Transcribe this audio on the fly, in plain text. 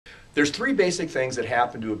There's three basic things that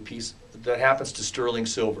happen to a piece that happens to sterling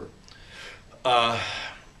silver.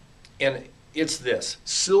 And it's this: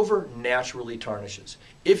 silver naturally tarnishes.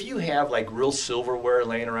 If you have like real silverware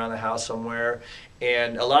laying around the house somewhere,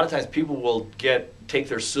 and a lot of times people will take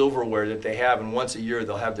their silverware that they have, and once a year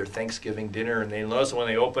they'll have their Thanksgiving dinner, and they notice when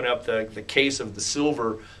they open up the case of the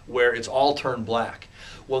silverware, it's all turned black.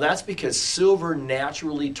 Well, that's because silver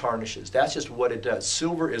naturally tarnishes. That's just what it does.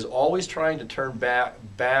 Silver is always trying to turn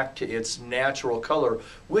back to its natural color,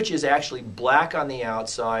 which is actually black on the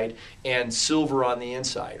outside and silver on the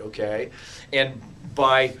inside, okay? And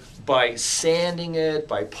by sanding it,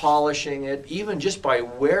 by polishing it, even just by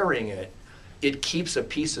wearing it, it keeps a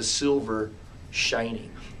piece of silver shining.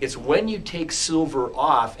 It's when you take silver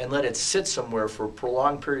off and let it sit somewhere for a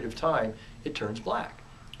prolonged period of time, it turns black.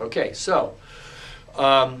 Okay, so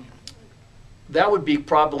that would be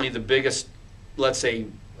probably the biggest, let's say,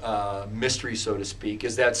 mystery, so to speak,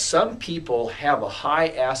 is that some people have a high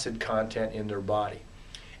acid content in their body.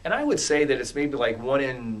 And I would say that it's maybe like 1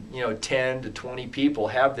 in 10 to 20 people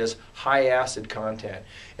have this high acid content.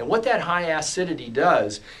 And what that high acidity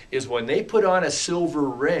does is when they put on a silver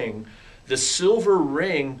ring, the silver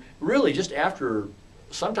ring really just after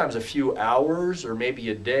sometimes a few hours or maybe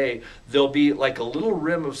a day, there'll be like a little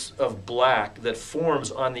rim of black that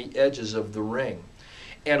forms on the edges of the ring.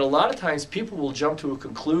 And a lot of times people will jump to a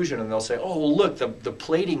conclusion and they'll say, oh, well, look, the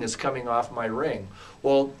plating is coming off my ring.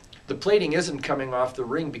 Well, the plating isn't coming off the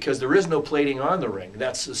ring because there is no plating on the ring.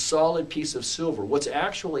 That's a solid piece of silver. What's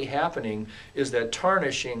actually happening is that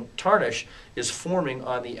tarnish is forming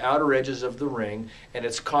on the outer edges of the ring, and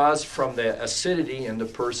it's caused from the acidity in the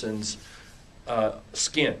person's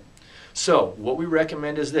skin. So what we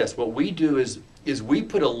recommend is this. What we do is we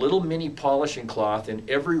put a little mini polishing cloth in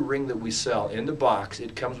every ring that we sell. In the box,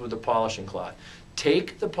 it comes with a polishing cloth.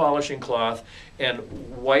 Take the polishing cloth and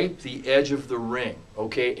wipe the edge of the ring,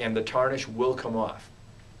 okay, and the tarnish will come off.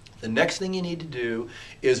 The next thing you need to do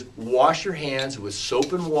is wash your hands with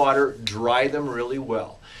soap and water, dry them really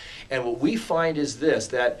well. And what we find is this,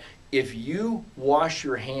 that if you wash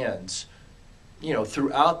your hands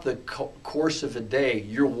throughout the course of a day,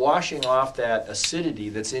 you're washing off that acidity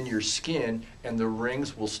that's in your skin, and the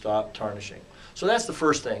rings will stop tarnishing. So that's the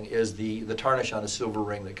first thing, is the tarnish on a silver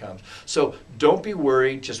ring that comes. So don't be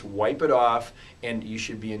worried, just wipe it off, and you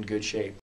should be in good shape.